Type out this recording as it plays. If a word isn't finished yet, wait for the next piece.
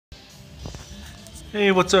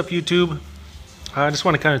Hey, what's up YouTube? I just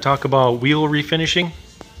want to kind of talk about wheel refinishing.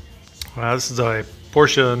 This is a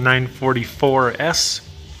Porsche 944S,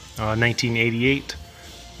 1988.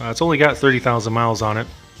 It's only got 30,000 miles on it,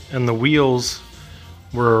 and the wheels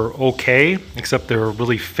were okay, except they were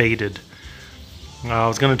really faded. I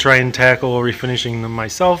was going to try and tackle refinishing them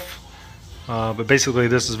myself, but basically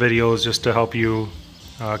this video is just to help you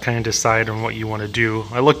kind of decide on what you want to do.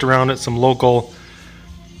 I looked around at some local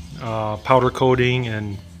powder coating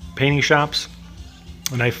and painting shops,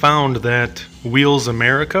 and I found that Wheels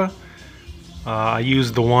America, I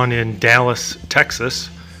used the one in Dallas,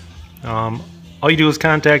 Texas. All you do is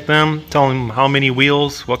contact them, tell them how many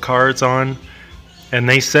wheels, what car it's on, and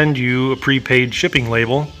they send you a prepaid shipping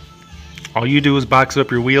label. All you do is box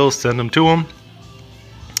up your wheels, send them to them,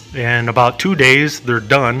 and about 2 days they're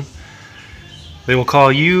done. They will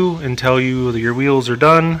call you and tell you that your wheels are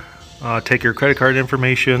done, take your credit card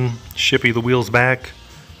information, ship you the wheels back.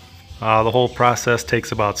 The whole process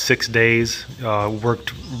takes about 6 days.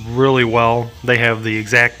 Worked really well. They have the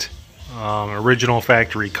exact original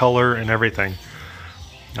factory color and everything.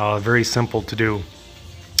 Very simple to do.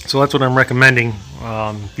 So that's what I'm recommending.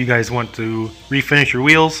 If you guys want to refinish your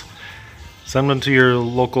wheels, send them to your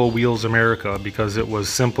local Wheels America, because it was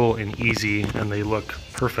simple and easy and they look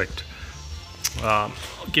perfect. I'll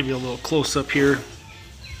give you a little close-up here.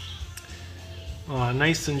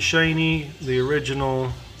 Nice and shiny, the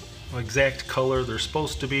original exact color they're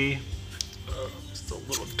supposed to be. Just a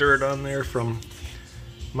little dirt on there from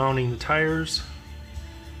mounting the tires,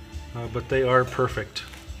 but they are perfect.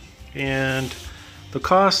 And the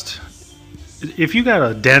cost, if you got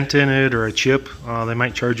a dent in it or a chip, they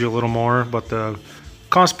might charge you a little more, but the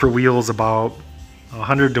cost per wheel is about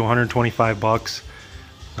 100 to 125 bucks,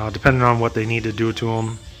 depending on what they need to do to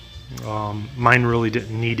them. Mine really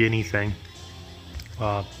didn't need anything.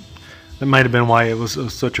 That might have been why it was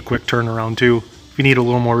such a quick turnaround too. If you need a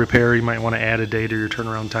little more repair, you might want to add a day to your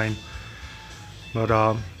turnaround time.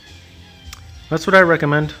 But that's what I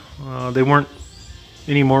recommend. They weren't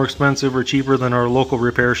any more expensive or cheaper than our local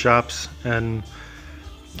repair shops, and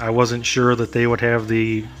I wasn't sure that they would have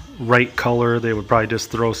the right color. They would probably just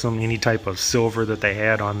throw any type of silver that they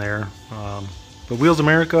had on there. But Wheels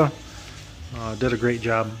America did a great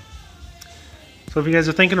job. So if you guys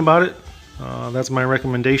are thinking about it, that's my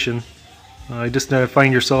recommendation. You just gotta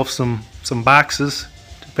find yourself some boxes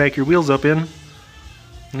to pack your wheels up in,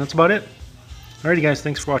 and that's about it. Alrighty guys,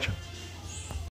 thanks for watching.